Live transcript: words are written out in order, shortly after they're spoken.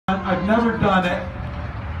I've never done it,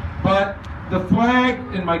 but the flag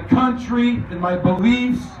and my country and my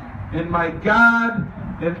beliefs and my God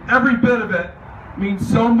and every bit of it means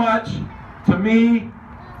so much to me,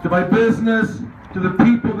 to my business, to the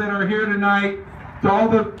people that are here tonight, to all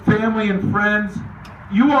the family and friends.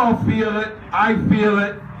 You all feel it, I feel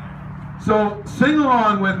it. So sing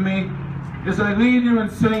along with me as I lead you in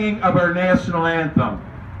singing of our national anthem.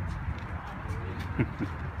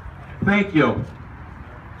 Thank you.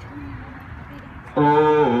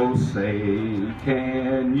 Oh, say,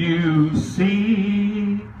 can you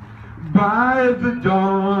see by the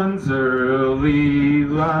dawn's early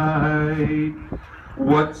light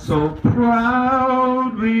what so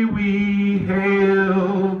proudly we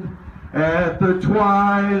hailed at the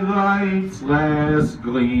twilight's last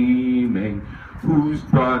gleaming, whose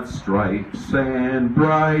broad stripes and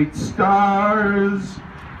bright stars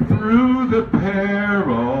through the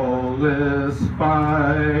perilous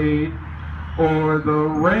fight o'er the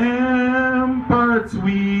ramparts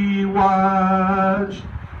we watched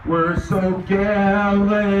were so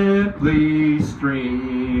gallantly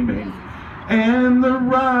streaming, and the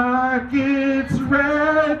rocket's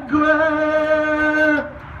red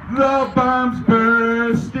glare, the bombs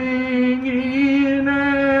bursting in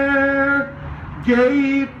air,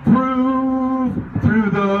 gave proof through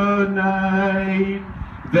the night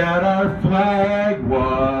that our flag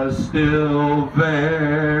was still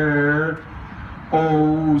there.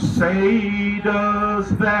 Oh, say does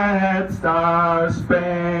that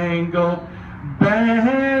Star-Spangled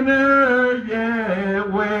Banner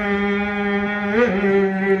yet wave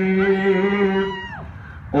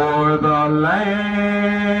o'er the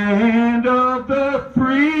land of the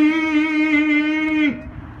free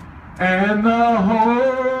and the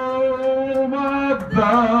home of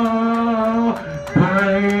the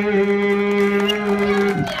brave?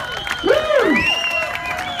 Woo!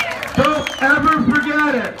 Don't ever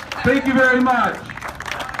forget it. Thank you very much.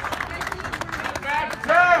 That's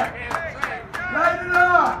it. Light it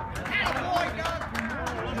up.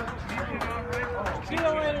 See you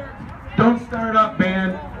later. Don't start up,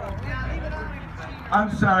 band.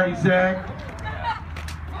 I'm sorry, Zach.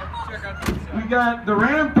 We got the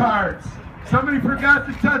ramparts. Somebody forgot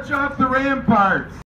to touch off the ramparts.